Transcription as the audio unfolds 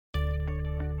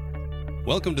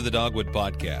Welcome to the Dogwood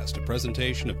Podcast, a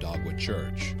presentation of Dogwood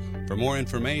Church. For more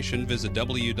information, visit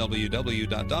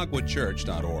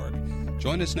www.dogwoodchurch.org.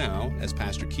 Join us now as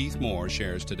Pastor Keith Moore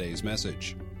shares today's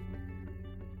message.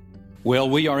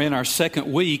 Well, we are in our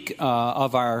second week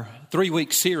of our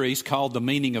 3-week series called The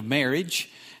Meaning of Marriage.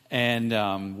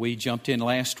 And we jumped in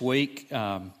last week,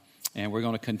 and we're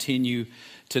going to continue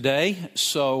today.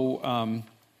 So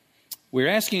we're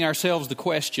asking ourselves the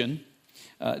question,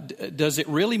 does it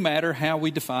really matter how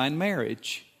we define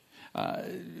marriage?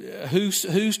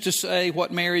 Who's to say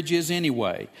what marriage is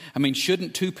anyway? I mean,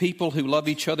 shouldn't two people who love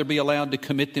each other be allowed to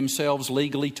commit themselves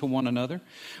legally to one another?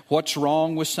 What's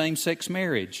wrong with same-sex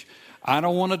marriage? I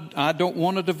don't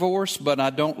want a divorce, but I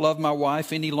don't love my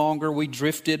wife any longer. We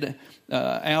drifted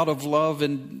out of love,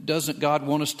 and doesn't God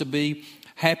want us to be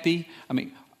happy? I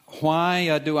mean,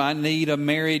 why do I need a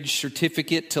marriage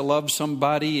certificate to love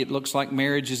somebody? It looks like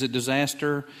marriage is a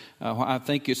disaster. I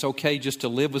think it's okay just to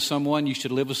live with someone. You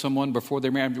should live with someone before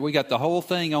they're married. We got the whole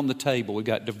thing on the table. We've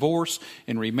got divorce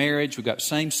and remarriage. We've got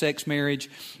same-sex marriage.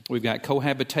 We've got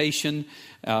cohabitation.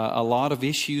 A lot of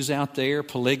issues out there.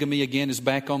 Polygamy, again, is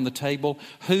back on the table.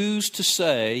 Who's to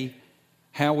say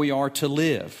how we are to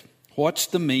live? What's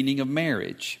the meaning of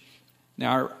marriage?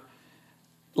 Now,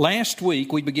 last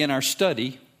week we began our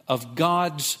study of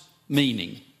God's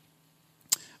meaning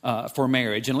for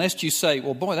marriage. Unless you say,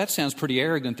 well, boy, that sounds pretty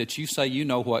arrogant that you say you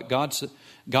know what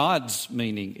God's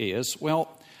meaning is. Well,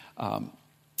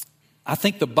 I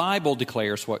think the Bible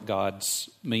declares what God's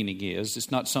meaning is. It's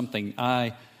not something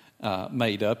I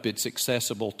made up. It's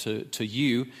accessible to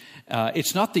you.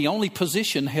 It's not the only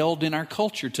position held in our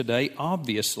culture today,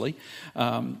 obviously.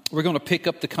 We're going to pick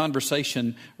up the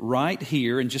conversation right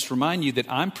here and just remind you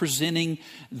that I'm presenting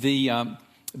the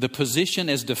position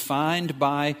as defined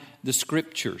by the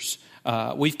Scriptures.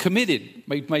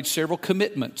 We've made several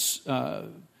commitments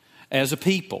as a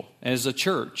people, as a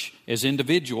church, as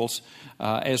individuals,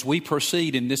 as we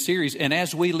proceed in this series, and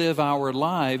as we live our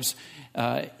lives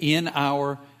in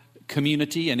our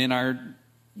community and in our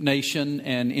nation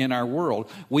and in our world.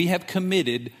 We have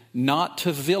committed not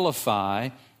to vilify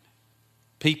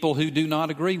people who do not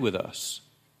agree with us.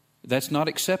 That's not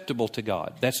acceptable to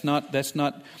God. That's not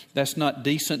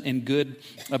decent and good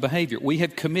behavior. We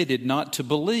have committed not to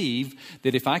believe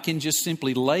that if I can just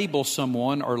simply label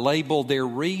someone or label their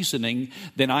reasoning,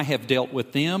 then I have dealt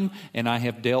with them and I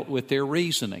have dealt with their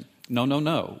reasoning.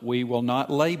 No. We will not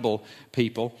label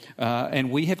people. And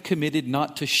we have committed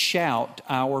not to shout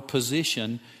our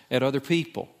position at other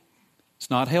people.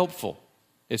 It's not helpful.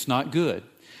 It's not good.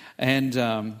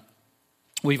 And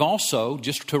we've also,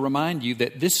 just to remind you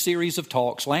that this series of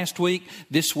talks, last week,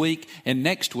 this week, and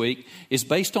next week, is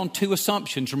based on two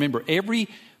assumptions. Remember, every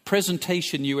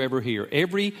presentation you ever hear,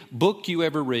 every book you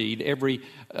ever read, every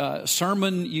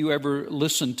sermon you ever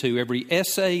listen to, every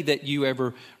essay that you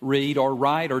ever read or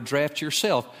write or draft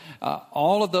yourself,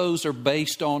 all of those are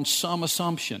based on some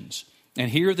assumptions.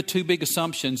 And here are the two big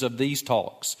assumptions of these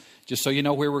talks, just so you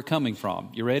know where we're coming from.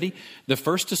 You ready? The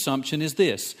first assumption is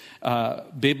this,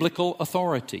 biblical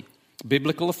authority.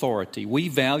 Biblical authority. We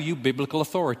value biblical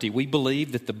authority. We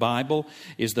believe that the Bible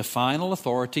is the final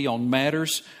authority on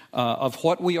matters of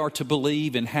what we are to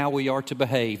believe and how we are to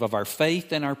behave, of our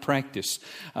faith and our practice.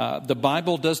 The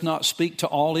Bible does not speak to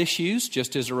all issues,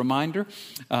 just as a reminder,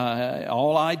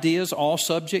 all ideas, all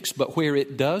subjects, but where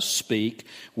it does speak,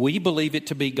 we believe it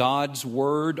to be God's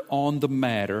word on the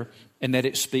matter, and that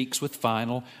it speaks with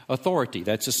final authority.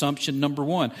 That's assumption number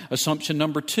one. Assumption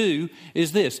number two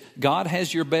is this: God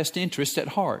has your best interest at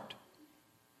heart.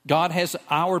 God has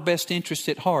our best interest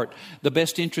at heart, the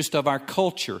best interest of our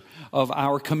culture, of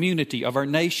our community, of our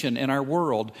nation and our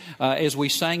world. As we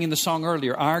sang in the song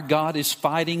earlier, our God is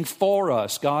fighting for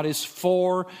us. God is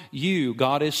for you.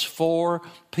 God is for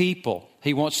people.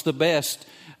 He wants the best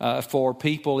for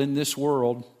people in this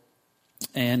world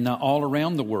and all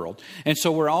around the world. And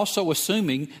so we're also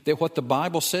assuming that what the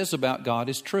Bible says about God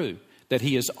is true, that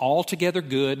He is altogether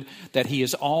good, that He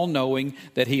is all-knowing,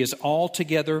 that He is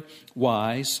altogether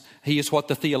wise. He is what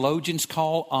the theologians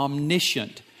call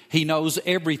omniscient. He knows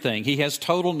everything. He has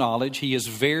total knowledge. He is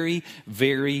very,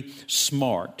 very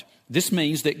smart. This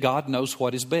means that God knows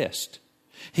what is best.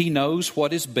 He knows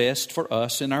what is best for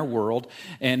us in our world,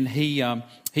 and He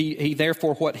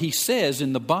therefore, what He says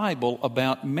in the Bible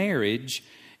about marriage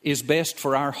is best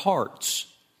for our hearts,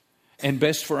 and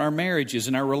best for our marriages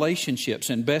and our relationships,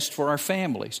 and best for our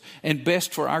families, and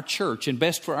best for our church, and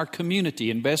best for our community,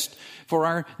 and best for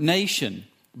our nation.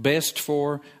 best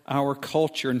for our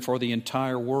culture and for the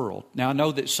entire world. Now, I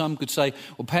know that some could say,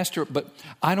 well, Pastor, but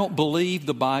I don't believe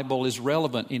the Bible is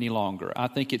relevant any longer. I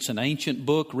think it's an ancient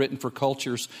book written for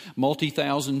cultures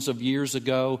multi-thousands of years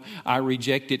ago. I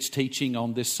reject its teaching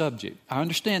on this subject. I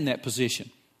understand that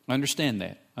position. I understand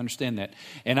that.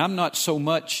 And I'm not so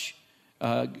much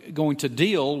going to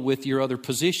deal with your other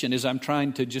position as I'm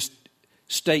trying to just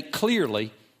state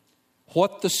clearly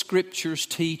what the Scriptures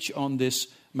teach on this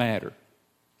matter.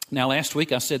 Now, last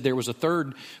week I said there was a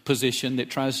third position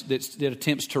that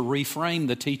attempts to reframe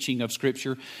the teaching of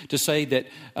Scripture to say that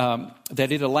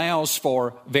it allows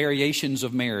for variations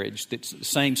of marriage, that's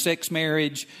same-sex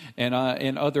marriage and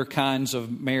other kinds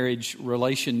of marriage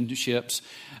relationships.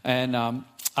 And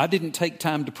I didn't take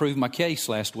time to prove my case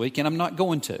last week, and I'm not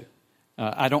going to.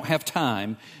 I don't have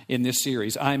time in this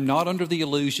series. I'm not under the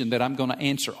illusion that I'm going to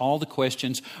answer all the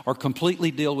questions or completely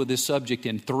deal with this subject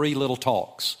in 3 little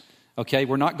talks. Okay,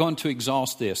 we're not going to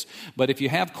exhaust this. But if you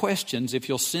have questions, if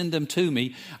you'll send them to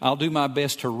me, I'll do my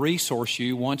best to resource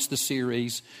you once the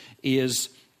series is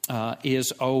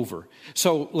over.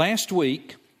 So last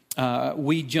week,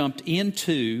 we jumped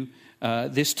into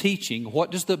this teaching. What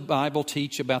does the Bible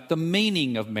teach about the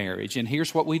meaning of marriage? And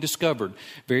here's what we discovered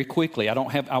very quickly.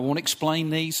 I won't explain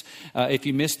these. If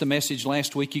you missed the message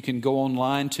last week, you can go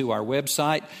online to our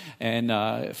website and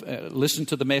listen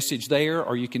to the message there,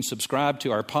 or you can subscribe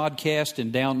to our podcast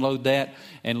and download that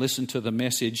and listen to the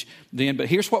message then. But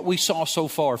here's what we saw so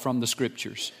far from the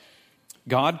Scriptures.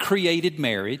 God created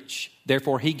marriage,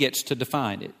 therefore He gets to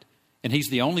define it. And He's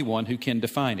the only one who can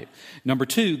define it. Number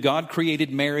 2, God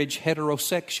created marriage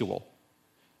heterosexual,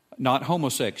 not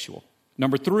homosexual.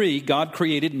 Number 3, God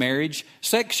created marriage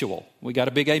sexual. We got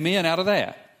a big amen out of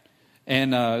that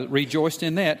and rejoiced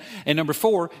in that. And number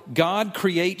 4, God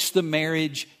creates the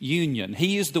marriage union.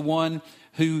 He is the one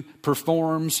who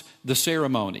performs the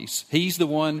ceremonies. He's the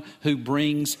one who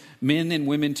brings men and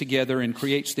women together and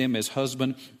creates them as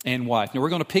husband and wife. Now we're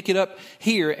going to pick it up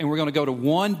here, and we're going to go to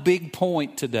one big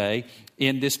point today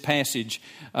in this passage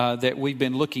that we've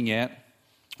been looking at.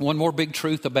 One more big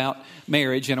truth about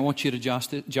marriage, and I want you to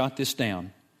jot this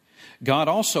down. God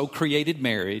also created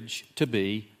marriage to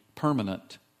be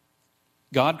permanent.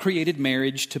 God created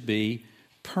marriage to be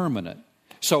permanent.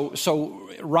 So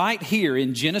right here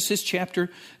in Genesis chapter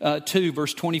 2,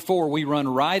 verse 24, we run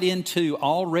right into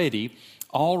already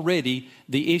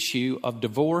the issue of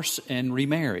divorce and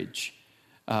remarriage.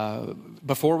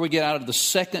 Before we get out of the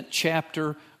second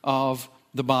chapter of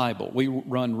the Bible, we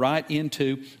run right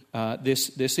into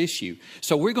this issue.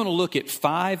 So we're going to look at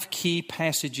 5 key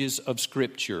passages of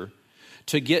Scripture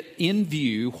to get in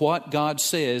view what God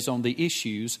says on the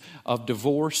issues of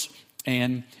divorce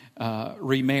and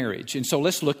remarriage. And so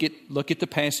let's look at the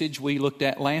passage we looked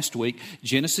at last week,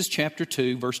 Genesis chapter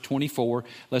 2, verse 24.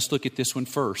 Let's look at this one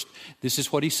first. This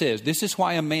is what he says. This is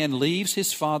why a man leaves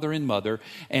his father and mother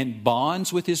and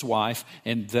bonds with his wife,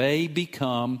 and they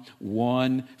become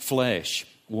one flesh.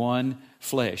 One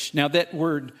flesh. Now that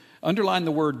word, underline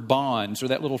the word bonds, or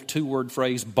that little 2-word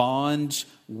phrase, bonds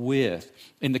with.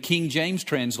 In the King James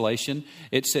translation,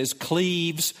 it says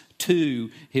cleaves to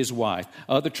his wife.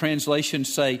 Other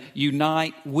translations say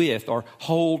unite with, or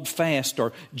hold fast,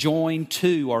 or join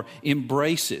to, or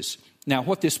embraces. Now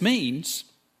what this means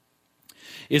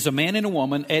is a man and a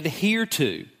woman adhere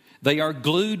to. They are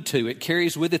glued to. It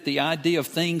carries with it the idea of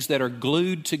things that are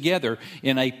glued together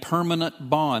in a permanent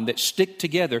bond, that stick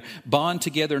together, bond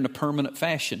together in a permanent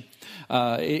fashion.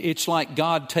 It's like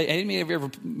God. Any of you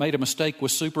ever made a mistake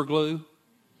with super glue?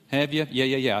 Have you?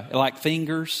 Yeah. Like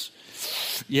fingers.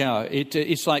 Yeah,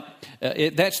 it's like,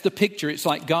 that's the picture. It's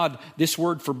like God, this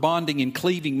word for bonding and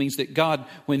cleaving means that God,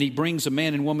 when He brings a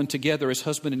man and woman together as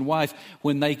husband and wife,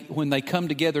 when they come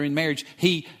together in marriage,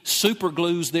 He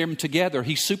superglues them together.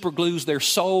 He superglues their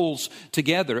souls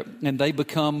together, and they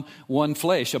become one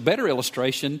flesh. A better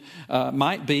illustration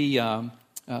might be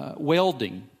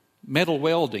welding, metal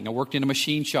welding. I worked in a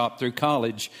machine shop through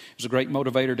college. It was a great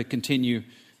motivator to continue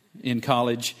in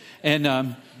college.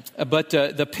 And but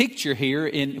the picture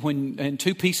here, when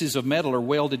 2 pieces of metal are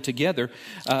welded together,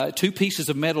 2 pieces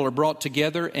of metal are brought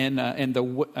together, and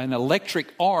an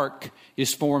electric arc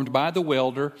is formed by the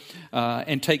welder,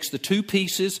 and takes the 2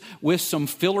 pieces with some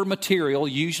filler material,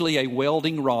 usually a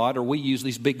welding rod, or we use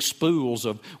these big spools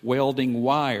of welding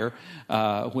wire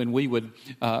when we would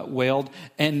weld.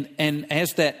 And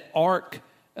as that arc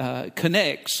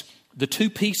connects, the 2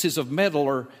 pieces of metal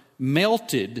are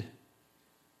melted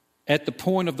at the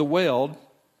point of the weld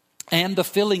and the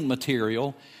filling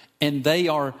material, and they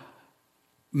are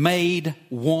made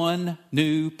one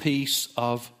new piece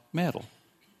of metal.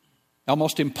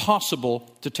 almost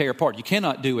impossible to tear apart. You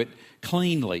cannot do it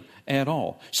cleanly at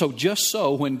all. So just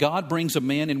so, when God brings a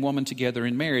man and woman together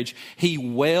in marriage, He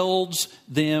welds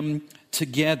them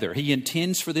together. He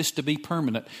intends for this to be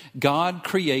permanent. God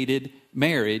created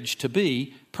marriage to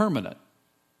be permanent.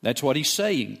 That's what He's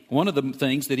saying. One of the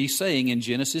things that He's saying in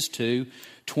Genesis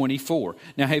 2:24.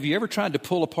 Now, have you ever tried to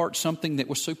pull apart something that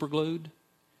was super glued?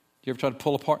 You ever try to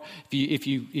pull apart? If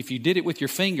you did it with your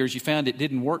fingers, you found it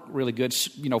didn't work really good.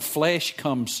 Flesh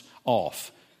comes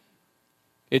off.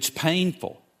 It's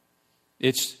painful.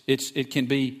 It's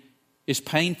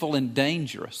painful and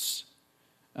dangerous.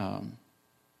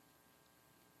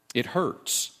 It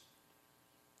hurts.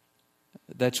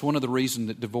 That's one of the reasons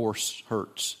that divorce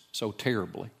hurts so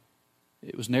terribly.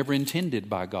 It was never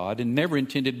intended by God and never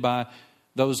intended by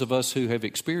those of us who have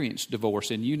experienced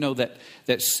divorce. And you know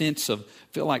that sense of,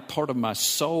 feel like part of my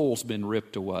soul's been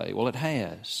ripped away. Well, it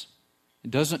has.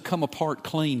 It doesn't come apart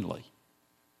cleanly.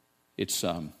 It's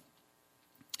a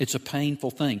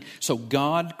painful thing. So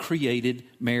God created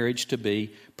marriage to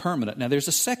be permanent. Now, there's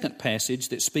a second passage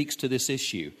that speaks to this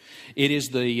issue. It is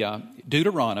the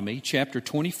Deuteronomy chapter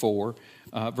 24,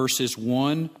 verses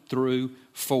 1 through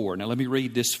 4. Now, let me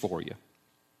read this for you.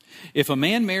 If a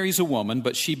man marries a woman,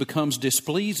 but she becomes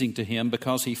displeasing to him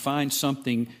because he finds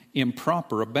something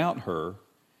improper about her,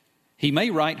 he may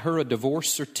write her a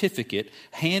divorce certificate,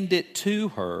 hand it to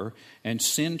her, and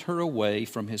send her away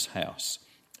from his house.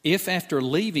 If after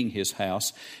leaving his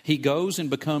house, she goes and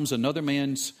becomes another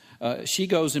man's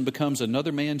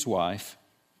wife,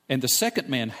 and the second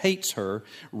man hates her,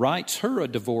 writes her a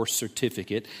divorce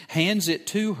certificate, hands it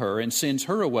to her, and sends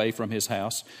her away from his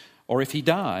house, or if he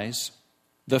dies,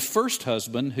 the first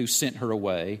husband who sent her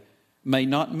away may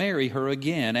not marry her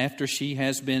again after she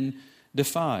has been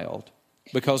defiled,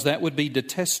 because that would be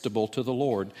detestable to the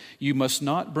Lord. You must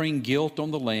not bring guilt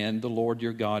on the land the Lord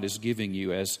your God is giving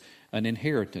you as an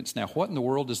inheritance. Now, what in the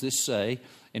world does this say,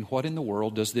 and what in the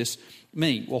world does this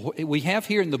mean? Well, we have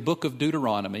here in the book of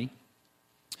Deuteronomy,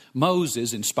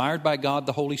 Moses, inspired by God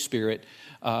the Holy Spirit,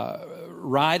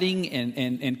 writing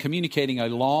and communicating a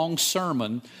long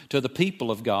sermon to the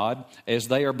people of God as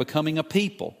they are becoming a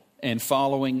people and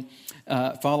following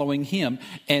Him.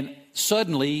 And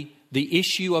suddenly, the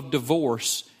issue of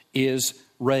divorce is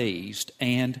raised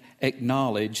and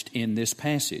acknowledged in this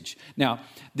passage. Now,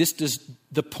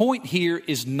 the point here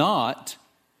is not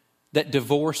that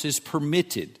divorce is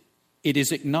permitted. It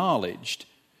is acknowledged.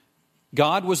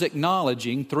 God was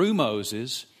acknowledging through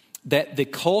Moses that the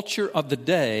culture of the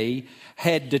day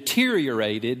had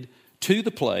deteriorated to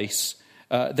the place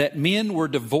that men were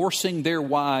divorcing their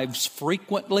wives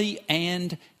frequently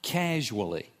and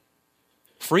casually.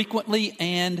 Frequently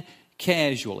and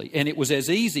casually. And it was as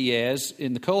easy as,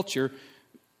 in the culture,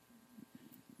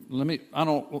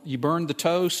 you burned the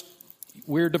toast,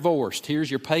 we're divorced. Here's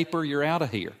your paper, you're out of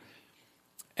here.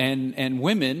 And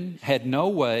women had no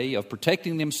way of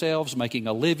protecting themselves, making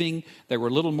a living. They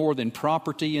were little more than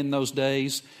property in those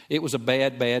days. It was a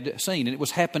bad, bad scene. And it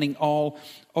was happening all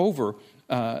over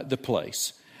the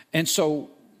place. And so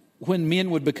when men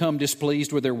would become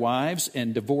displeased with their wives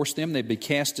and divorce them, they'd be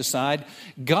cast aside.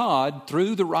 God,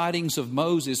 through the writings of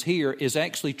Moses here, is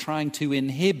actually trying to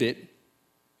inhibit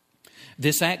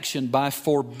this action by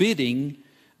forbidding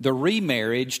the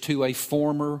remarriage to a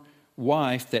former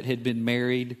wife that had been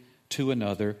married to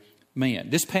another man.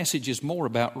 This passage is more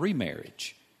about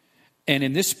remarriage. And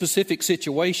in this specific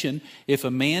situation, if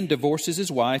a man divorces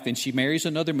his wife and she marries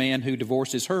another man who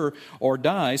divorces her or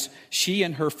dies, she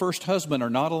and her first husband are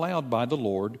not allowed by the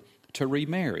Lord to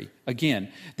remarry.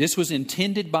 Again, this was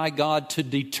intended by God to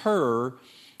deter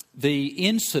the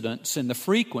incidence and the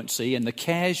frequency and the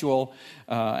casual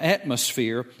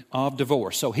atmosphere of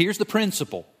divorce. So here's the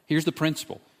principle.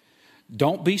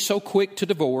 Don't be so quick to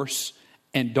divorce,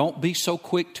 and don't be so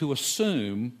quick to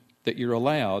assume that you're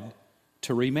allowed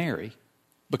to remarry,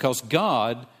 because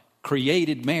God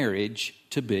created marriage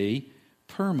to be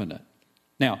permanent.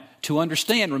 Now, to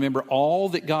understand, remember, all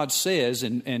that God says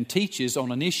and teaches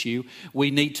on an issue,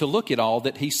 we need to look at all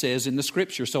that He says in the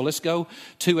Scripture. So let's go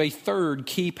to a third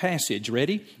key passage.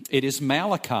 Ready? It is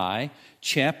Malachi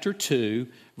chapter 2,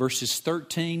 verses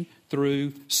 13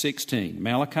 through 16.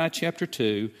 Malachi chapter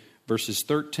 2, verses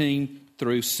 13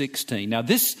 through 16. Now,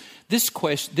 this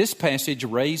passage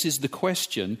raises the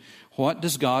question, what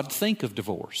does God think of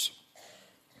divorce?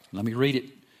 Let me read it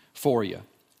for you.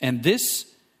 And this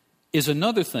is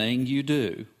another thing you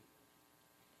do.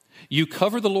 You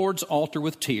cover the Lord's altar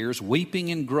with tears, weeping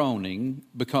and groaning,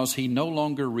 because He no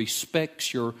longer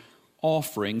respects your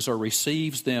offerings or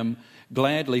receives them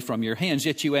gladly from your hands.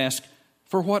 Yet you ask,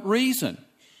 for what reason?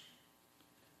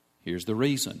 Here's the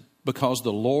reason. because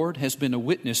the Lord has been a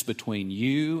witness between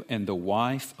you and the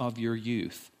wife of your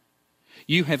youth.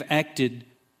 You have acted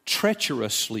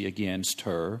treacherously against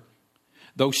her,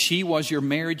 though she was your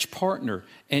marriage partner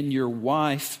and your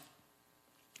wife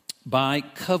by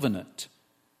covenant.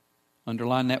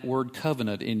 Underline that word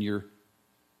covenant in your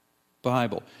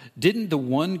Bible. Didn't the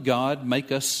one God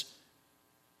make us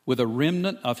with a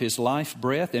remnant of His life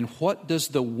breath? And what does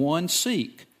the one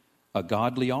seek? A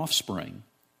godly offspring.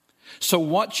 So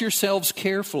watch yourselves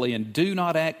carefully and do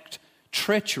not act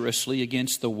treacherously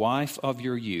against the wife of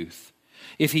your youth.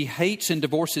 If he hates and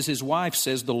divorces his wife,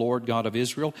 says the Lord God of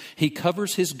Israel, he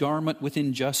covers his garment with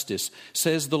injustice,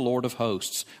 says the Lord of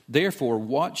hosts. Therefore,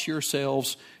 watch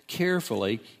yourselves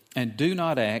carefully and do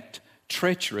not act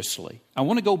treacherously. I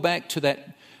want to go back to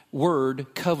that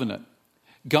word covenant.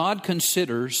 God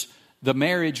considers the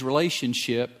marriage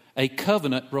relationship a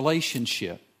covenant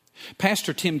relationship.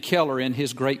 Pastor Tim Keller, in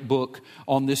his great book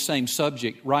on this same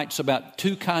subject, writes about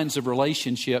two kinds of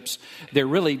relationships. They're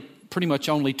really pretty much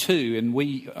only two, and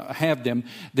we have them.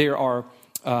 There are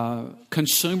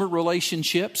consumer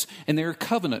relationships, and there are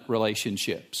covenant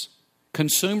relationships.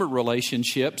 Consumer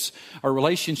relationships are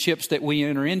relationships that we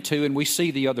enter into and we see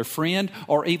the other friend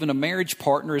or even a marriage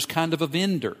partner as kind of a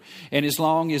vendor. And as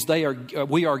long as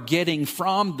we are getting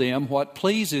from them what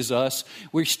pleases us,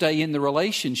 we stay in the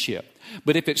relationship.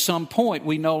 But if at some point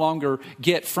we no longer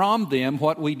get from them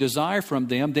what we desire from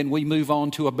them, then we move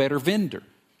on to a better vendor.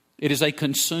 It is a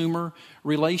consumer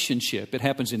relationship. It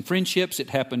happens in friendships.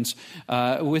 It happens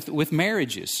with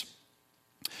marriages.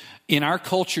 In our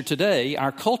culture today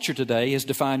has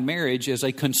defined marriage as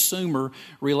a consumer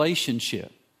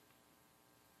relationship.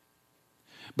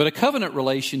 But a covenant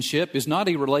relationship is not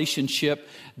a relationship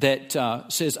that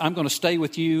says, I'm going to stay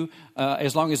with you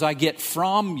as long as I get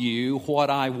from you what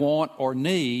I want or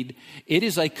need. It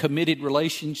is a committed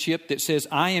relationship that says,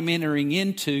 I am entering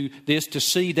into this to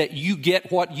see that you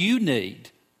get what you need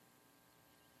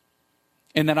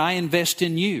and that I invest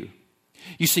in you.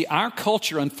 You see, our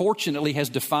culture, unfortunately, has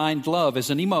defined love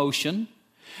as an emotion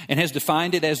and has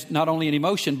defined it as not only an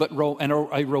emotion, but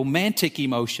a romantic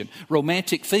emotion,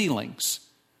 romantic feelings.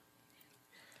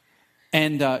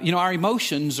 And, our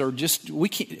emotions are just,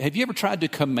 have you ever tried to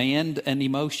command an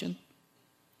emotion?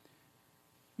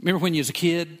 Remember when you was a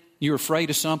kid, you were afraid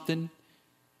of something?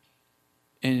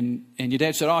 And your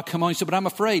dad said, oh, come on. He said, but I'm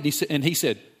afraid. He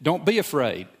said, don't be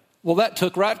afraid. Well, that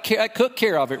took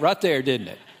care of it right there, didn't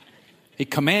it? He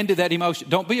commanded that emotion.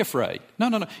 Don't be afraid.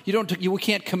 No. We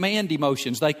can't command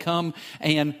emotions. They come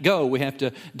and go. We have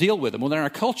to deal with them. Well, in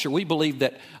our culture, we believe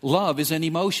that love is an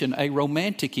emotion, a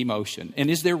romantic emotion.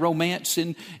 And is there romance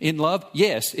in love?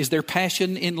 Yes. Is there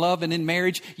passion in love and in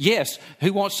marriage? Yes.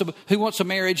 Who wants a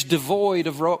marriage devoid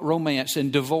of romance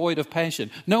and devoid of passion?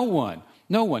 No one.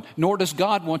 Nor does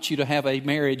God want you to have a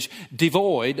marriage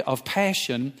devoid of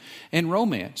passion and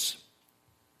romance.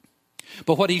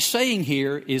 But what he's saying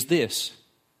here is this.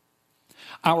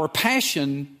 Our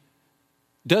passion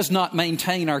does not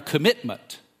maintain our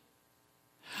commitment.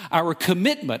 Our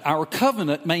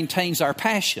covenant maintains our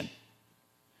passion.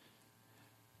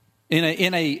 We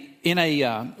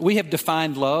have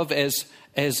defined love as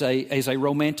a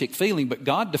romantic feeling, but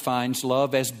God defines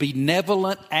love as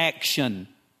benevolent action.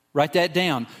 Write that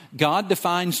down. God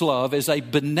defines love as a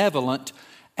benevolent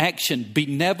action,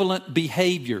 benevolent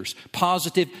behaviors,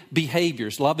 positive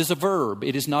behaviors. Love is a verb.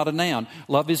 It is not a noun.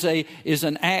 Love is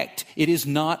an act. It is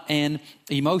not an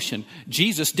emotion.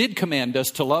 Jesus did command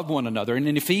us to love one another. And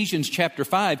in Ephesians chapter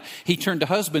 5, he turned to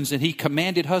husbands and he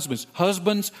commanded husbands,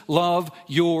 husbands, love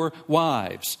your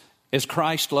wives as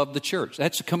Christ loved the church.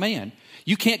 That's a command.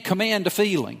 You can't command a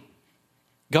feeling.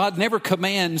 God never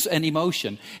commands an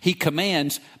emotion. He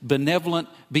commands benevolent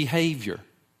behavior.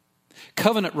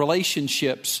 Covenant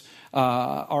relationships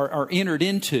are entered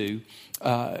into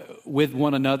with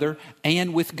one another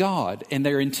and with God. And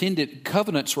they're intended,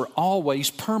 covenants were always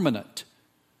permanent.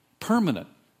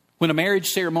 When a marriage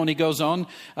ceremony goes on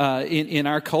in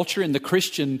our culture, in the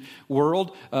Christian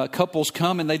world, couples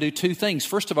come and they do two things.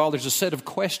 First of all, there's a set of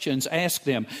questions asked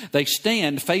them. They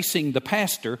stand facing the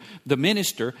pastor, the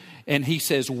minister, and he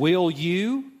says, will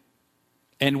you?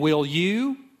 And will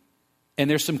you? And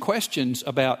there's some questions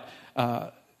about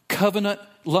covenant,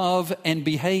 love, and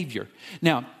behavior.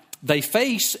 Now, they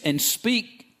face and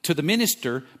speak to the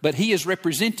minister, but he is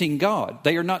representing God.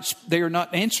 They are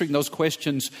not answering those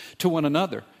questions to one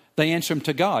another. They answer them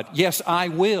to God. Yes, I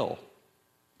will.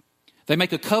 They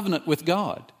make a covenant with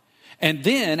God. And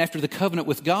then, after the covenant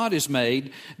with God is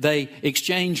made, they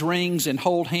exchange rings and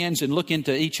hold hands and look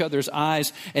into each other's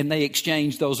eyes, and they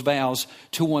exchange those vows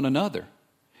to one another.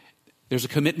 There's a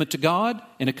commitment to God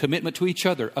and a commitment to each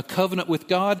other, a covenant with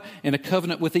God and a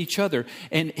covenant with each other.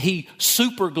 And He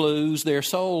superglues their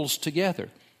souls together.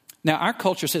 Now, our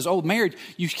culture says, marriage,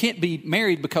 you can't be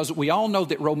married because we all know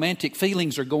that romantic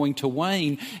feelings are going to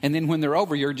wane, and then when they're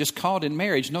over, you're just caught in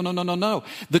marriage. No.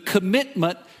 The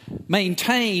commitment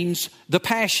maintains the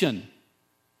passion.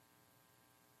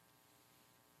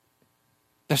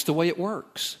 That's the way it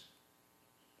works.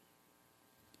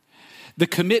 The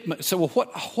commitment. So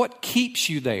what keeps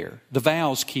you there? The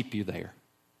vows keep you there.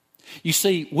 You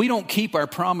see, we don't keep our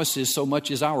promises so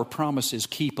much as our promises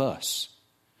keep us.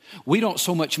 We don't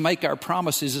so much make our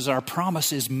promises as our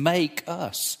promises make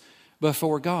us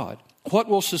before God. What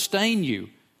will sustain you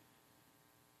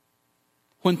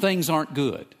when things aren't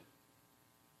good?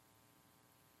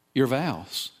 Your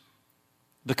vows,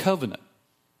 the covenant,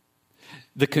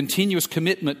 the continuous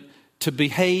commitment to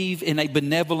behave in a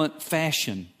benevolent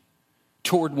fashion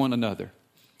toward one another,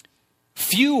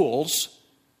 fuels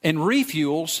and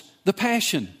refuels the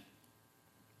passion.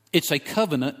 It's a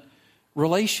covenant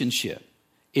relationship.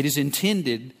 It is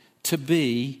intended to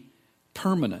be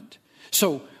permanent.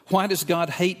 So, why does God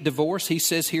hate divorce? He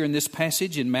says here in this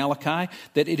passage in Malachi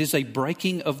that it is a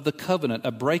breaking of the covenant,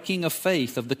 a breaking of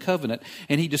faith of the covenant.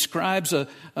 And he describes a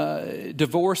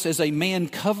divorce as a man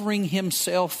covering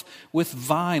himself with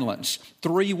violence.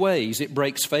 3 ways it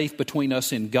breaks faith between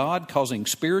us and God, causing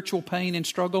spiritual pain and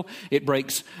struggle. It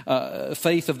breaks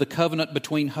faith of the covenant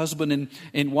between husband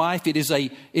and wife. It is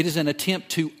an attempt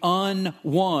to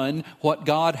unwon what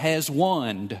God has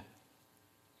won.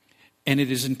 And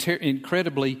it is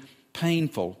incredibly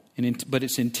painful, but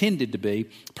it's intended to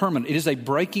be permanent. It is a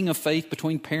breaking of faith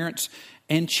between parents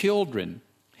and children,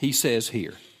 he says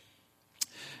here.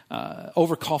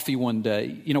 Over coffee one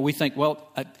day, we think,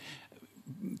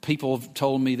 people have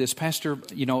told me this, Pastor,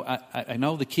 I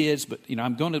know the kids, but,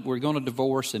 we're going to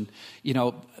divorce, and,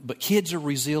 but kids are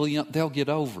resilient. They'll get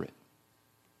over it.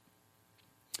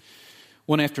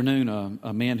 One afternoon,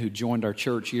 a man who joined our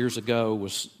church years ago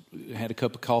had a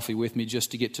cup of coffee with me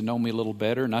just to get to know me a little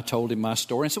better. And I told him my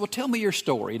story. And I said, well, tell me your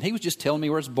story. And he was just telling me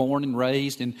where I was born and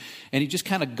raised. And he just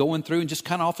kind of going through and just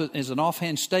kind of as an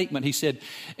offhand statement, he said,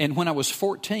 and when I was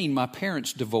 14, my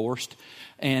parents divorced.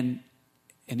 And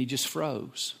he just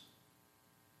froze.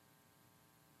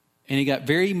 And he got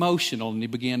very emotional and he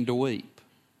began to weep.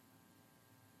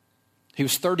 He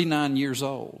was 39 years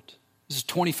old. This is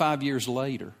 25 years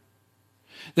later.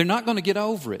 They're not going to get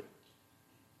over it.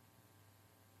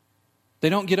 They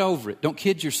don't get over it. Don't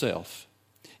kid yourself.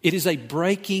 It is a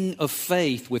breaking of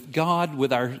faith with God,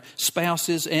 with our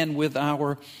spouses, and with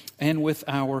our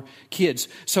kids.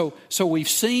 So we've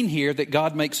seen here that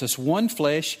God makes us one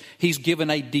flesh. He's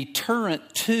given a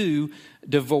deterrent to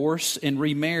divorce and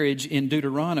remarriage in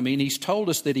Deuteronomy. And He's told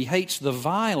us that He hates the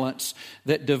violence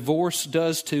that divorce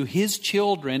does to His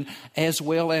children as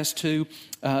well as to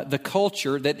the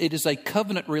culture, that it is a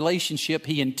covenant relationship.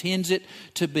 He intends it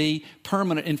to be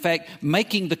permanent. In fact,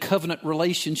 making the covenant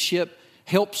relationship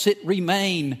helps it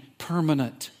remain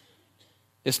permanent.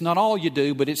 It's not all you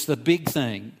do, but it's the big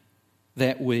thing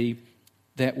that we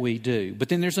do. But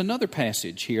then there's another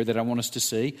passage here that I want us to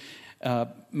see.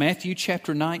 Matthew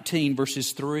chapter 19,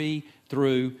 verses 3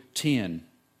 through 10.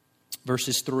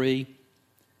 Verses 3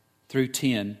 through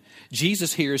 10.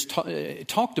 Jesus here has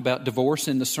talked about divorce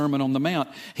in the Sermon on the Mount.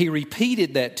 He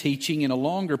repeated that teaching in a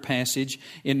longer passage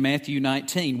in Matthew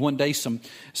 19. One day some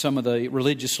of the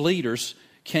religious leaders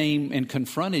came and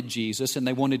confronted Jesus, and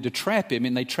they wanted to trap Him,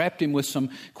 and they trapped Him with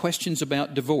some questions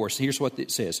about divorce. Here's what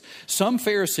it says. Some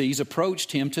Pharisees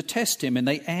approached Him to test Him, and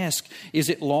they asked, is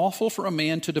it lawful for a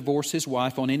man to divorce his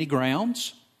wife on any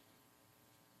grounds?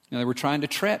 Now, they were trying to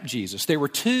trap Jesus. There were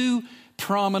 2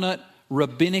 prominent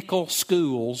rabbinical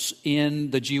schools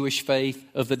in the Jewish faith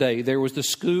of the day. There was the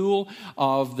school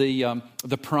of the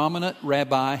prominent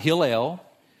Rabbi Hillel,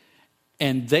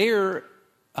 and their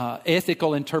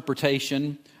ethical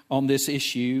interpretation on this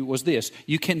issue was this: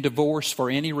 you can divorce for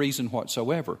any reason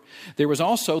whatsoever. There was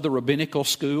also the rabbinical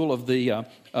school of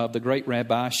the great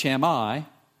Rabbi Shammai,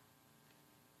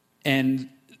 and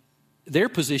their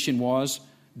position was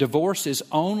divorce is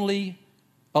only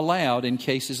allowed in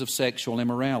cases of sexual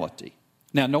immorality.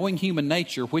 Now, knowing human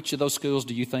nature, which of those schools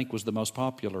do you think was the most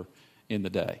popular in the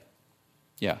day?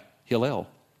 Yeah, Hillel.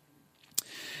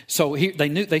 So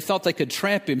they thought they could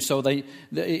trap Him. So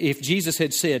if Jesus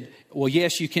had said, well,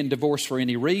 yes, you can divorce for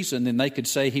any reason, then they could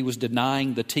say He was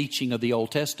denying the teaching of the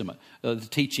Old Testament, the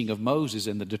teaching of Moses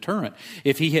and the deterrent.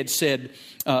 If He had said,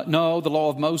 no, the law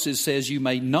of Moses says you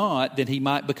may not, then He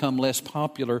might become less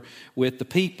popular with the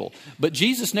people. But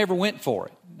Jesus never went for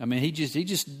it. I mean,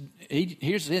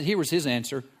 here was His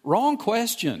answer. Wrong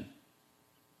question.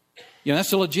 You know,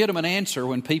 that's a legitimate answer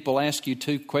when people ask you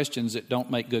two questions that don't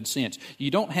make good sense.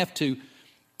 You don't have to,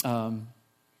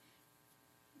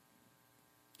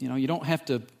 you don't have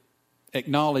to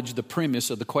acknowledge the premise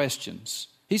of the questions.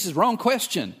 He says, wrong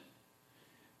question.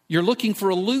 You're looking for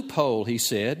a loophole, he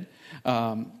said.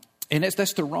 And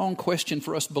that's the wrong question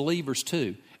for us believers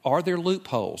too. Are there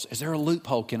loopholes? Is there a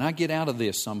loophole? Can I get out of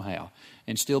this somehow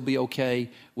and still be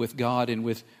okay with God and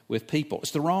with people?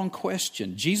 It's the wrong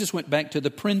question. Jesus went back to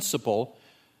the principle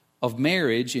of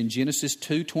marriage in Genesis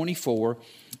 2:24,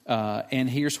 and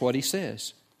here's what he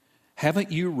says.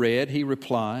 Haven't you read, he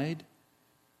replied,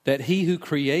 that he who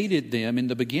created them in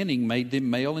the beginning made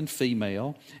them male and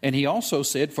female? And he also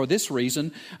said, for this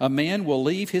reason, a man will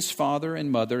leave his father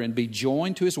and mother and be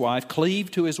joined to his wife, cleave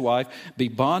to his wife, be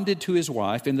bonded to his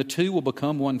wife, and the two will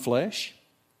become one flesh.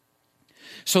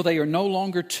 So they are no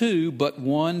longer two, but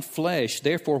one flesh.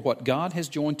 Therefore, what God has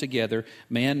joined together,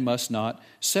 man must not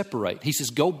separate. He says,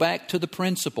 go back to the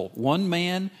principle. One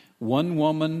man, one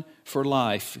woman for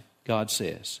life, God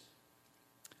says.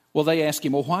 Well, they ask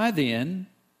him, well, why then,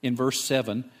 in verse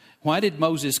 7, why did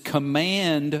Moses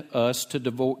command us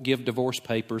to give divorce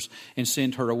papers and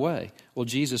send her away? Well,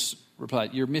 Jesus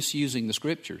replied, you're misusing the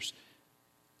scriptures.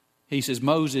 He says,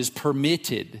 Moses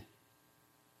permitted.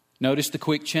 Notice the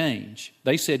quick change.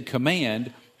 They said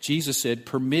command. Jesus said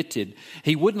permitted.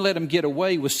 He wouldn't let them get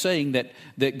away with saying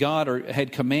that God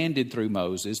had commanded through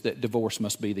Moses that divorce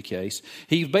must be the case.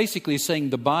 He basically is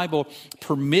saying the Bible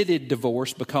permitted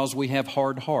divorce because we have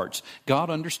hard hearts.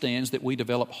 God understands that we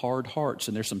develop hard hearts,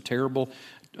 and there's some terrible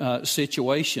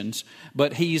situations.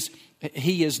 But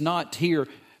He is not here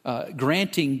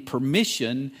granting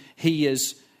permission. He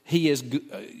is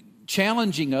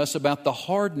challenging us about the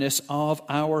hardness of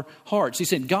our hearts. He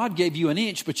said, God gave you an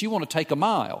inch, but you want to take a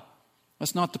mile.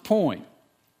 That's not the point.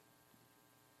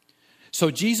 So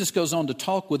Jesus goes on to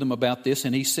talk with them about this,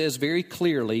 and he says very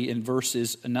clearly in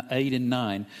verses 8 and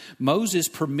 9, Moses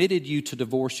permitted you to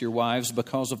divorce your wives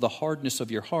because of the hardness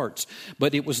of your hearts,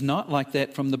 but it was not like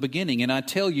that from the beginning. And I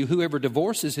tell you, whoever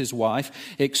divorces his wife,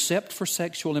 except for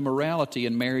sexual immorality,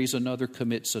 and marries another,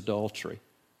 commits adultery.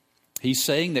 He's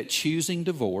saying that choosing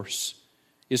divorce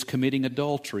is committing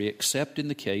adultery, except in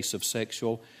the case of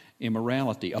sexual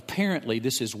immorality. Apparently,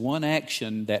 this is one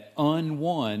action that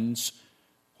unones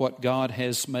what God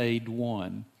has made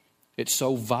one. It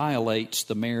so violates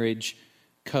the marriage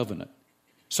covenant.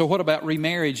 So what about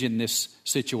remarriage in this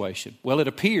situation? Well, it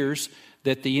appears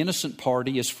that the innocent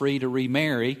party is free to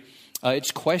remarry. It's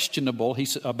questionable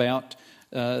about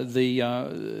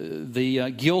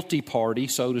the guilty party,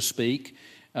 so to speak,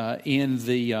 in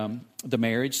the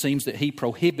marriage. Seems that he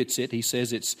prohibits it. He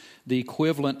says it's the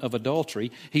equivalent of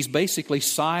adultery. He's basically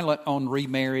silent on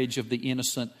remarriage of the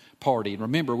innocent party. And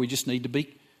remember, we just need to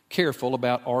be careful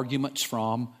about arguments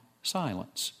from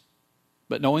silence.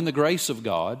 But knowing the grace of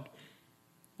God,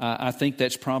 I think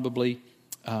that's probably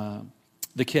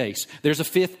the case. There's a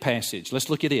fifth passage. Let's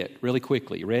look at it really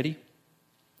quickly. You ready?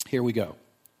 Here we go.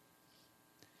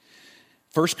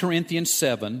 1 Corinthians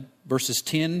 7, verses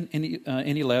 10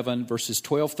 and 11, verses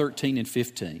 12, 13, and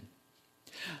 15.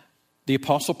 The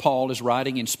Apostle Paul is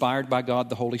writing, inspired by God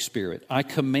the Holy Spirit. I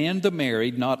command the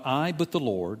married, not I, but the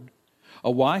Lord. A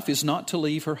wife is not to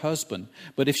leave her husband,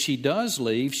 but if she does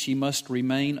leave, she must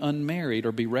remain unmarried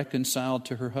or be reconciled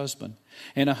to her husband.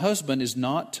 And a husband is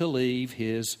not to leave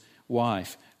his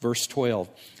wife. Verse 12,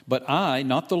 but I,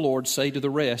 not the Lord, say to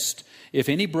the rest, if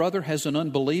any brother has an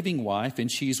unbelieving wife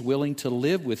and she is willing to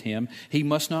live with him, he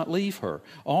must not leave her.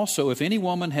 Also, if any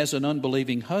woman has an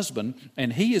unbelieving husband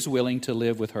and he is willing to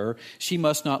live with her, she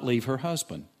must not leave her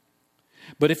husband.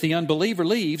 But if the unbeliever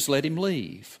leaves, let him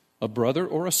leave. A brother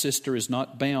or a sister is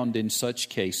not bound in such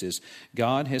cases.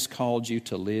 God has called you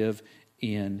to live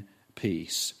in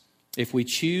peace. If we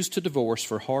choose to divorce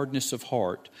for hardness of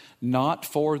heart, not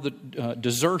for the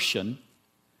desertion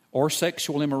or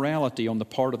sexual immorality on the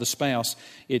part of the spouse,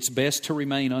 it's best to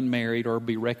remain unmarried or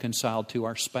be reconciled to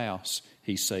our spouse,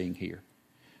 he's saying here.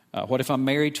 What if I'm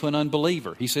married to an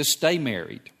unbeliever? He says, stay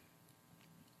married.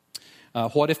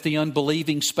 What if the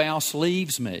unbelieving spouse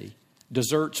leaves me,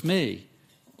 deserts me?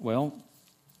 Well,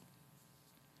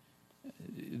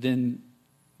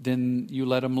 then you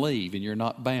let them leave and you're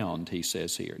not bound, he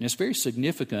says here. And it's very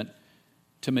significant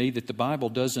to me that the Bible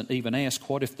doesn't even ask,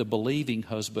 what if the believing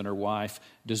husband or wife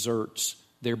deserts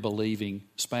their believing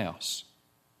spouse?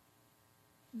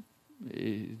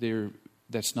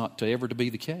 That's not to ever to be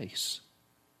the case.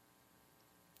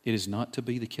 It is not to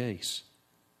be the case.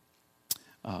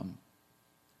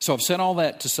 So I've said all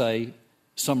that to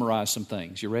summarize some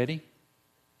things. You ready?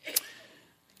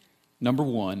 Number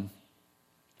one,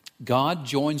 God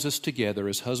joins us together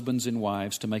as husbands and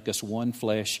wives to make us one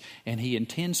flesh, and He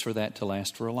intends for that to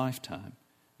last for a lifetime.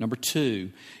 Number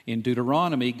 2, in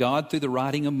Deuteronomy, God, through the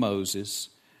writing of Moses,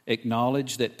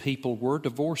 acknowledged that people were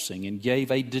divorcing and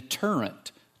gave a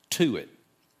deterrent to it,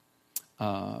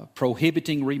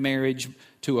 prohibiting remarriage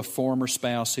to a former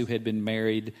spouse who had been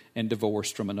married and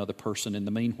divorced from another person in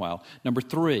the meanwhile. Number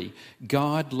 3,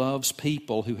 God loves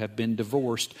people who have been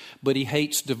divorced, but He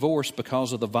hates divorce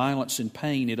because of the violence and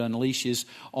pain it unleashes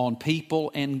on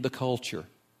people and the culture.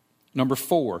 Number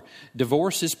 4,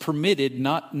 divorce is permitted,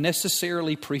 not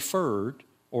necessarily preferred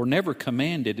or never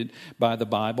commanded by the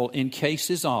Bible in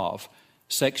cases of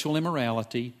sexual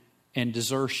immorality and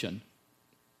desertion.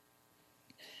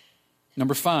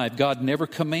 Number 5, God never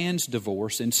commands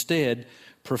divorce. Instead,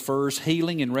 prefers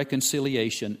healing and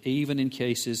reconciliation even in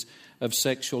cases of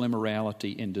sexual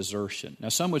immorality and desertion. Now,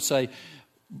 some would say,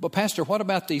 but Pastor, what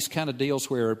about these kind of deals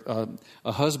where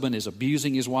a husband is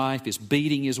abusing his wife, is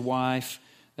beating his wife,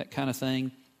 that kind of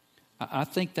thing? I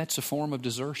think that's a form of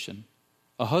desertion.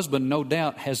 A husband, no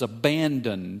doubt, has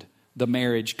abandoned the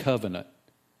marriage covenant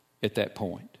at that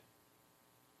point.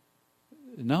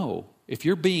 No. If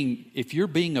you're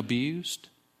being abused,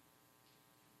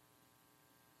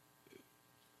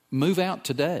 move out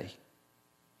today.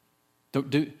 No.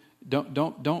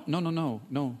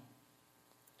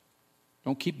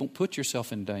 Don't put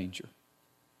yourself in danger.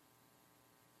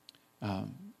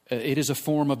 It is a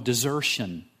form of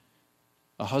desertion.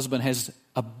 A husband has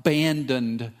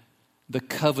abandoned the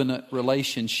covenant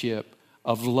relationship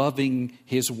of loving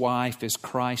his wife as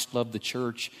Christ loved the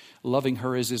church, loving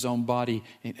her as his own body,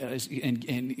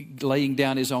 and laying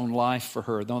down his own life for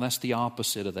her. No, that's the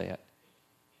opposite of that.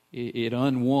 It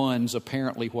unwinds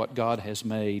apparently what God has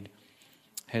made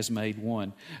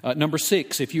one. Number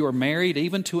 6, if you are married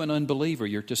even to an unbeliever,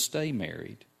 you're to stay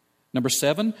married. Number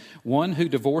 7, one who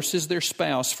divorces their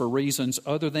spouse for reasons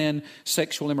other than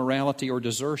sexual immorality or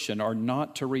desertion are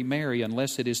not to remarry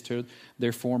unless it is to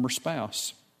their former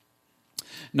spouse.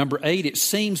 Number 8, it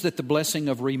seems that the blessing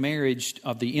of remarriage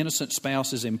of the innocent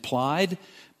spouse is implied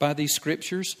by these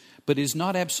scriptures, but is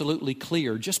not absolutely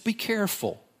clear. Just be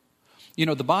careful. You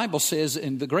know, the Bible says,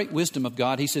 in the great wisdom of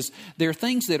God, He says, there are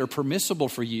things that are permissible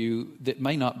for you that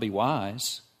may not be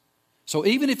wise. So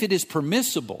even if it is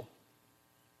permissible,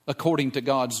 according to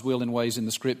God's will and ways in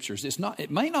the scriptures,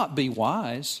 it may not be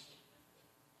wise.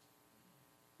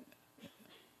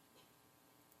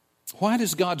 Why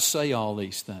does God say all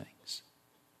these things?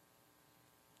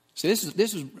 See,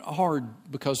 this is hard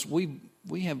because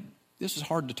this is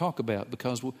hard to talk about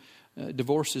because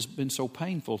divorce has been so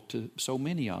painful to so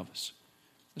many of us.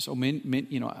 So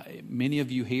many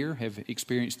of you here have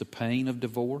experienced the pain of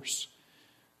divorce,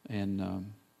 and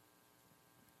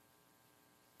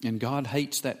God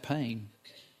hates that pain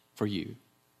for you.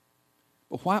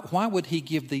 But why would He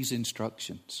give these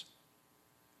instructions?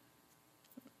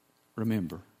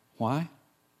 Remember, why?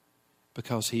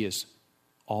 Because He is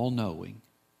all-knowing,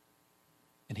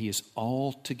 and He is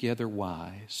altogether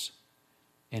wise,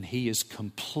 and He is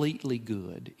completely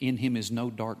good. In Him is no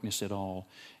darkness at all,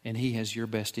 and He has your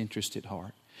best interest at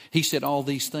heart. He said all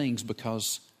these things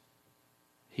because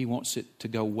He wants it to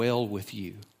go well with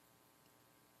you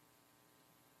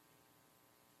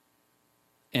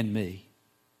and me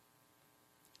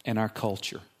and our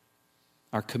culture,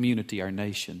 our community, our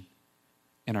nation,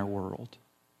 and our world.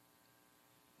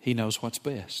 He knows what's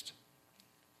best.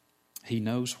 He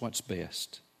knows what's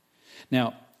best.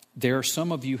 Now, there are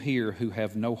some of you here who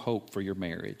have no hope for your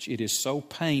marriage. It is so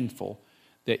painful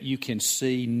that you can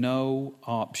see no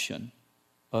option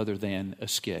other than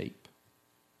escape.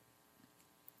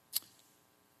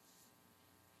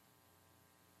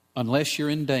 Unless you're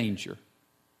in danger,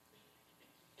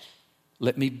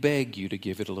 let me beg you to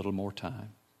give it a little more time.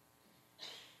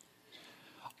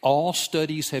 All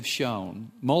studies have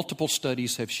shown, multiple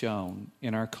studies have shown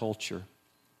in our culture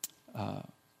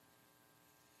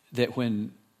that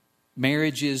when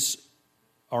marriages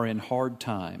are in hard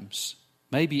times,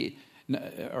 maybe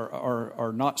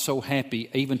are not so happy,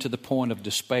 even to the point of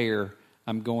despair,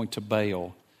 I'm going to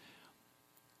bail.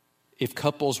 If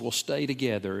couples will stay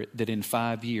together, that in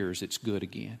 5 years it's good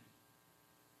again.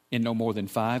 In no more than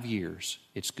 5 years,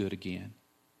 it's good again.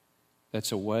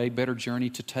 That's a way better journey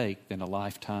to take than a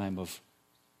lifetime of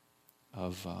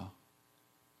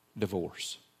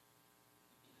divorce.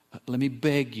 Let me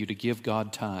beg you to give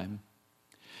God time.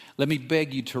 Let me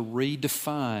beg you to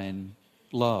redefine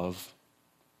love,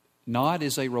 not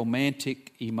as a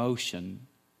romantic emotion,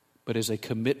 but as a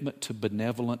commitment to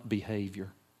benevolent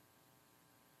behavior.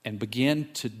 And begin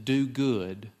to do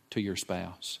good to your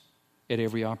spouse at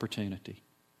every opportunity.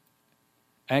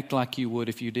 Act like you would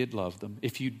if you did love them,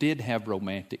 if you did have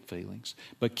romantic feelings.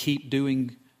 But keep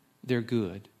doing their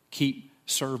good. Keep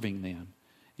serving them.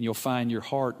 And you'll find your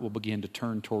heart will begin to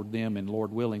turn toward them, and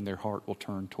Lord willing, their heart will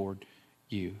turn toward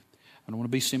you. I don't want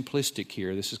to be simplistic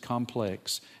here. This is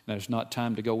complex. And there's not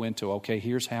time to go into, okay,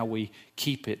 here's how we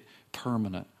keep it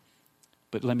permanent.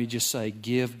 But let me just say,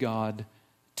 give God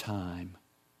time.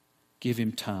 Give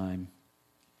Him time.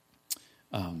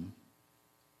 Now,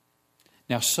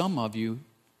 some of you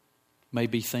may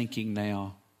be thinking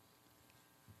now,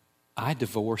 I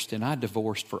divorced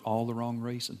for all the wrong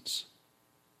reasons.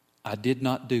 I did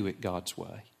not do it God's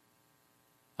way.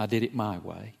 I did it my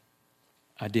way.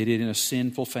 I did it in a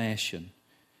sinful fashion.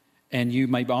 And you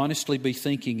may honestly be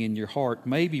thinking in your heart,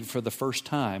 maybe for the first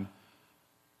time,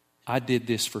 I did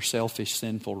this for selfish,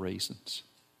 sinful reasons.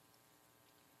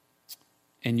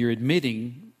 And you're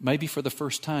admitting, maybe for the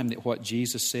first time, that what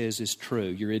Jesus says is true.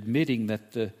 You're admitting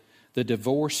that the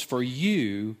divorce for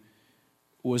you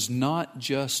was not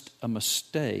just a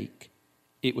mistake,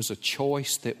 it was a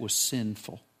choice that was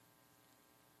sinful.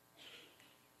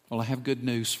 Well, I have good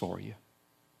news for you.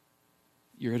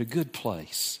 You're at a good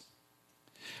place.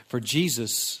 For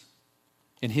Jesus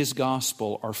and His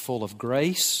gospel are full of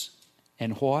grace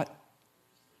and what?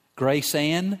 Grace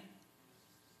and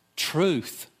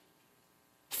truth.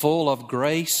 Full of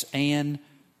grace and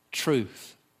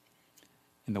truth.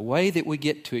 And the way that we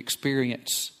get to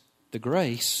experience the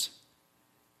grace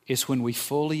is when we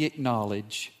fully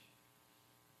acknowledge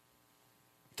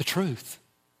the truth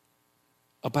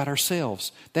about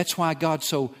ourselves. That's why God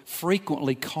so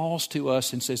frequently calls to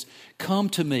us and says, come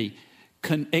to me,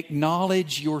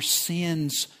 acknowledge your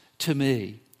sins to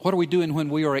me. What are we doing when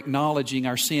we are acknowledging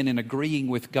our sin and agreeing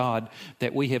with God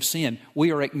that we have sinned?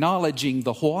 We are acknowledging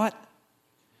the what?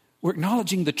 We're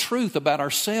acknowledging the truth about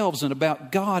ourselves and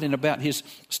about God and about His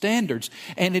standards.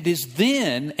 And it is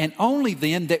then and only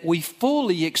then that we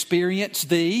fully experience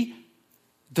the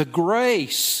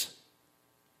grace.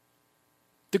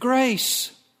 The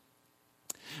grace.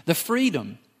 The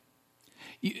freedom.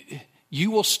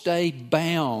 You will stay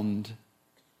bound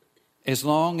as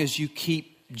long as you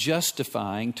keep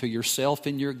justifying to yourself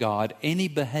and your God any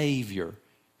behavior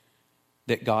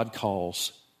that God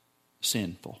calls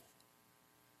sinful.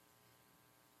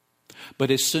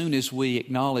 But as soon as we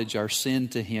acknowledge our sin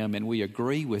to Him and we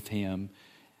agree with Him,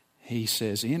 He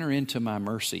says, enter into my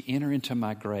mercy, enter into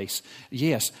my grace.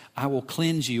 Yes, I will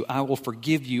cleanse you, I will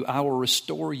forgive you, I will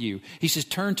restore you. He says,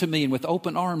 turn to me and with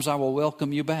open arms I will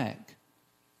welcome you back.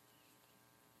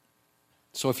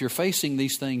 So if you're facing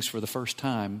these things for the first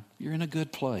time, you're in a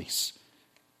good place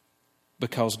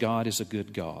because God is a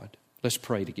good God. Let's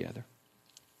pray together.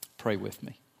 Pray with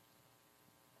me.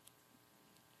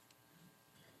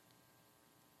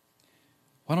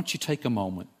 Why don't you take a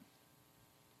moment?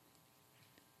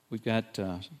 We've got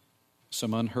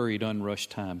some unhurried, unrushed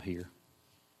time here.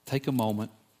 Take a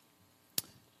moment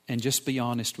and just be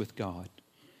honest with God.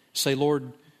 Say,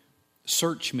 Lord,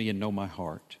 search me and know my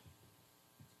heart.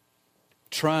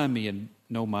 Try me and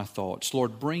know my thoughts.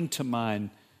 Lord, bring to mind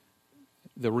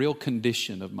the real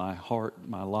condition of my heart,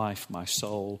 my life, my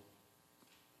soul.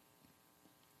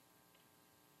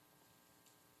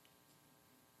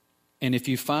 And if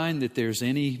you find that there's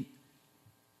any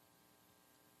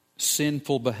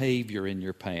sinful behavior in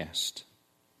your past,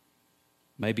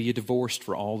 maybe you divorced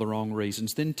for all the wrong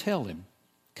reasons, then tell Him.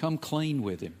 Come clean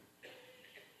with Him.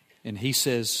 And He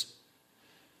says,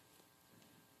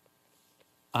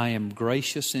 I am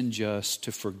gracious and just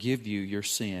to forgive you your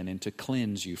sin and to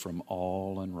cleanse you from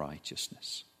all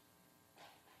unrighteousness.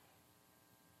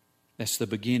 That's the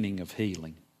beginning of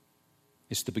healing.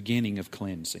 It's the beginning of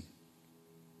cleansing.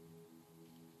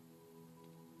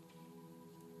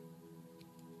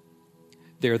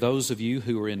 There are those of you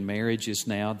who are in marriages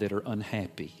now that are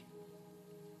unhappy.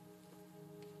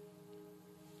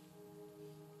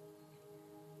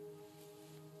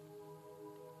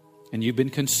 And you've been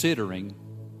considering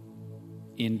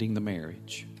ending the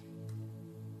marriage.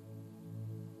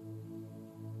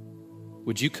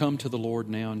 Would you come to the Lord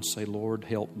now and say, Lord,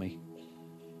 help me.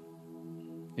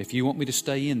 If you want me to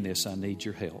stay in this, I need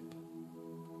your help.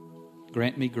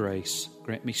 Grant me grace.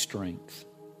 Grant me strength.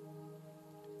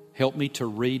 Help me to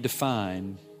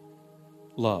redefine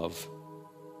love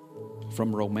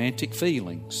from romantic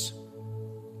feelings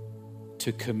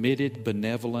to committed,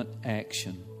 benevolent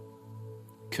action,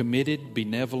 committed,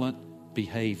 benevolent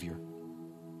behavior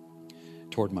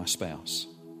toward my spouse.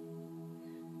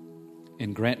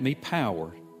 And grant me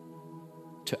power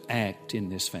to act in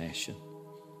this fashion.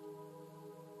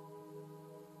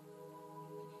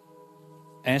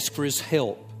 Ask for His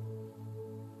help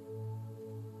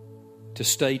to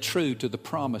stay true to the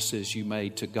promises you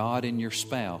made to God and your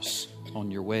spouse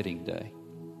on your wedding day.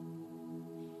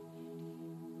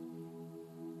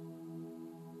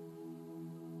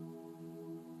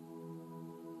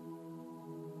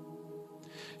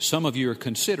 Some of you are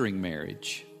considering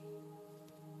marriage.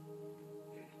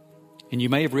 And you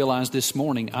may have realized this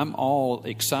morning, I'm all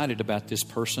excited about this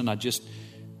person,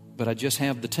 but I just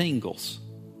have the tingles.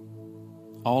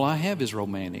 All I have is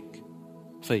romantic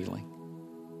feeling.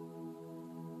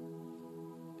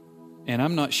 And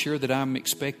I'm not sure that I'm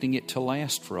expecting it to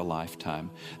last for a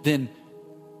lifetime. Then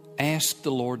ask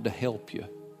the Lord to help you.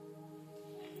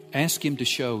 Ask Him to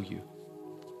show you.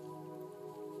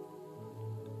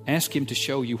 Ask Him to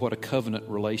show you what a covenant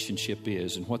relationship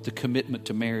is and what the commitment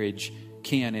to marriage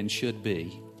can and should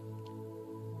be.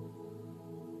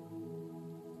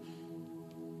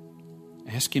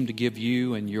 Ask Him to give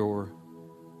you and your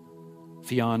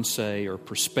fiancé or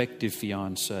prospective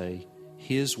fiancé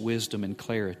His wisdom and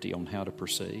clarity on how to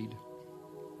proceed.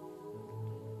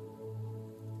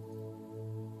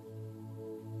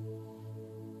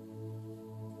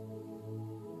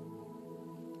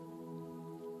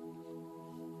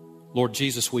 Lord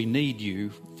Jesus, we need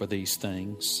You for these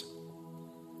things.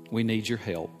 We need Your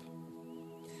help.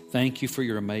 Thank You for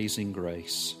Your amazing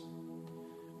grace.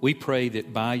 We pray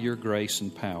that by Your grace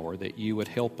and power that You would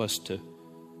help us to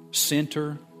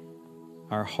center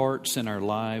our hearts and our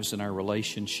lives and our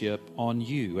relationship on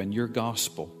You and Your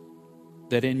gospel,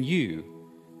 that in You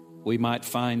we might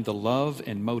find the love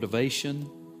and motivation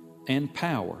and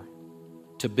power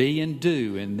to be and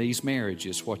do in these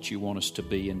marriages what You want us to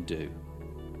be and do.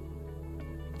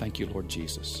 Thank You, Lord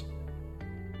Jesus.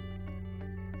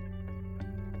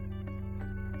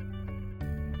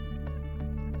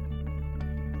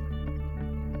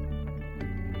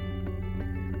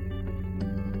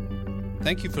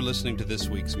 Thank you for listening to this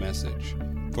week's message.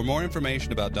 For more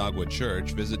information about Dogwood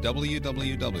Church, visit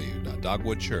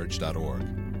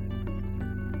www.dogwoodchurch.org.